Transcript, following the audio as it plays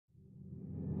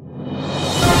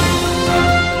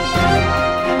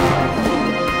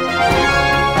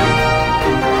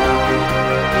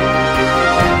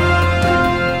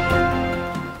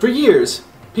years,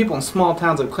 people in small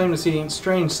towns have claimed to see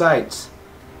strange sights,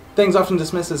 things often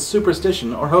dismissed as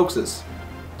superstition or hoaxes.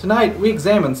 Tonight, we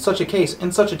examine such a case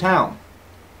in such a town.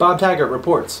 Bob Taggart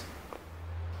reports.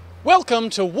 Welcome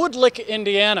to Woodlick,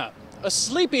 Indiana, a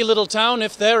sleepy little town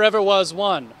if there ever was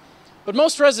one. But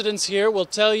most residents here will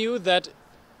tell you that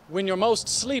when you're most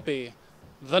sleepy,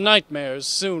 the nightmares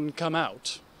soon come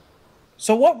out.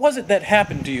 So what was it that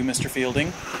happened to you, Mr.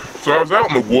 Fielding? So I was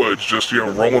out in the woods just,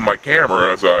 rolling my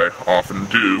camera, as I often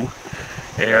do,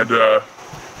 and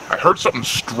I heard something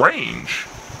strange.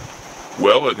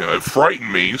 Well, it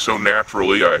frightened me, so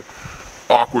naturally I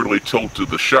awkwardly tilted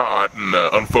the shot and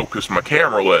unfocused my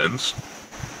camera lens.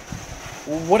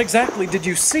 What exactly did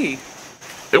you see?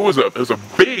 It was a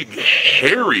big,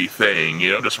 hairy thing,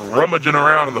 just rummaging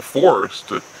around in the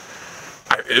forest.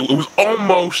 It was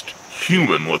almost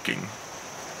human-looking.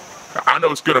 I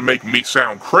know it's going to make me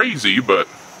sound crazy, but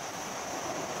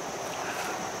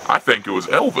I think it was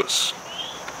Elvis.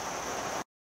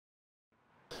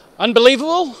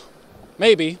 Unbelievable?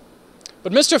 Maybe.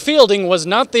 But Mr. Fielding was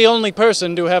not the only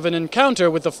person to have an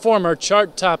encounter with the former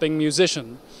chart-topping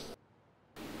musician.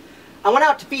 I went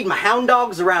out to feed my hound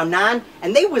dogs around 9,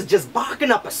 and they was just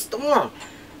barking up a storm.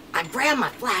 I grabbed my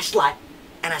flashlight,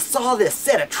 and I saw this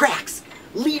set of tracks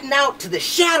leading out to the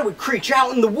shadowy creature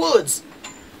out in the woods.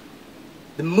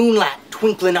 The moonlight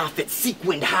twinkling off its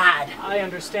sequined hide. I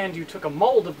understand you took a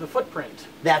mold of the footprint.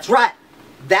 That's right.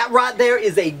 That right there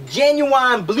is a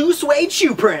genuine blue suede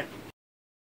shoe print.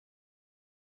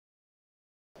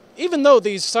 Even though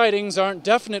these sightings aren't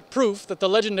definite proof that the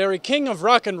legendary king of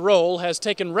rock and roll has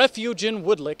taken refuge in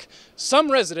Woodlick,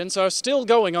 some residents are still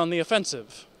going on the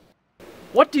offensive.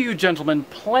 What do you gentlemen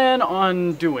plan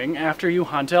on doing after you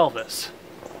hunt Elvis?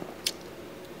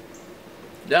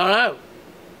 Don't know.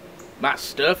 Might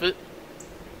stuff it.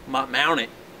 Might mount it.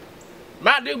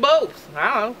 Might do both.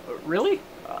 I don't know. Really?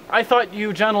 I thought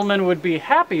you gentlemen would be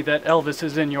happy that Elvis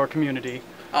is in your community.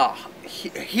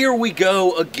 Here we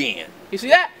go again. You see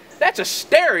that? That's a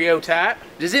stereotype.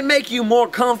 Does it make you more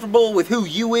comfortable with who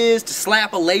you is to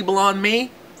slap a label on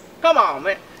me? Come on,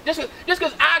 man. Just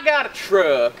because I got a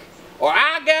truck or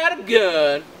I got a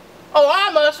gun,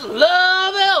 I must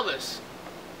love Elvis.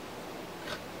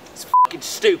 It's fucking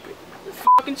stupid. It's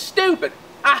fucking stupid.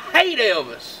 I hate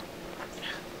Elvis.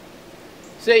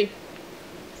 See,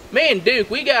 me and Duke,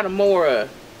 we got a more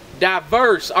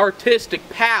diverse artistic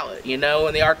palette, in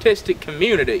the artistic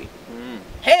community.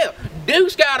 Hell,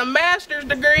 Duke's got a master's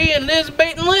degree in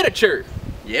Elizabethan literature.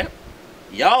 Yep.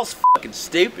 Y'all's fucking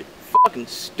stupid. Fucking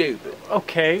stupid.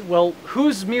 Okay, well,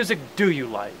 whose music do you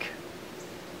like?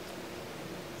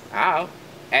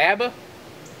 ABBA?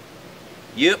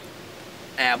 Yep.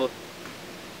 ABBA.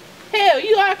 Hell,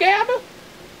 you like ABBA?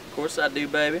 Of course I do,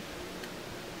 baby.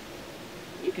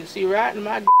 You can see right in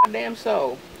my goddamn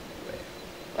soul.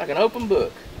 Like an open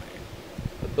book.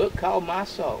 A book called my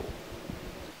soul.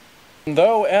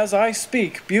 Though, as I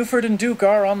speak, Buford and Duke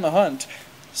are on the hunt,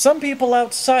 some people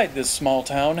outside this small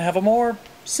town have a more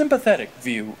sympathetic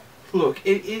view. Look,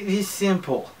 it is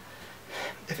simple.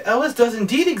 If Elvis does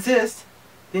indeed exist,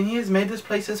 then he has made this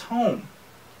place his home,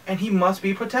 and he must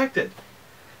be protected.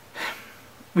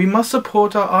 We must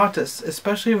support our artists,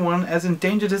 especially one as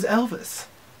endangered as Elvis.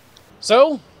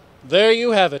 So, there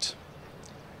you have it.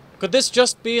 Could this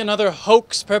just be another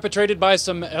hoax perpetrated by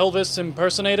some Elvis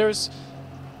impersonators?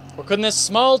 Or could this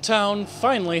small town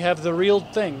finally have the real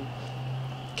thing?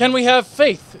 Can we have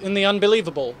faith in the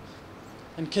unbelievable?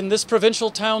 And can this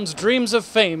provincial town's dreams of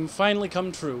fame finally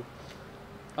come true?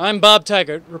 I'm Bob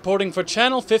Taggart, reporting for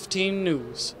Channel 15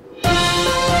 News.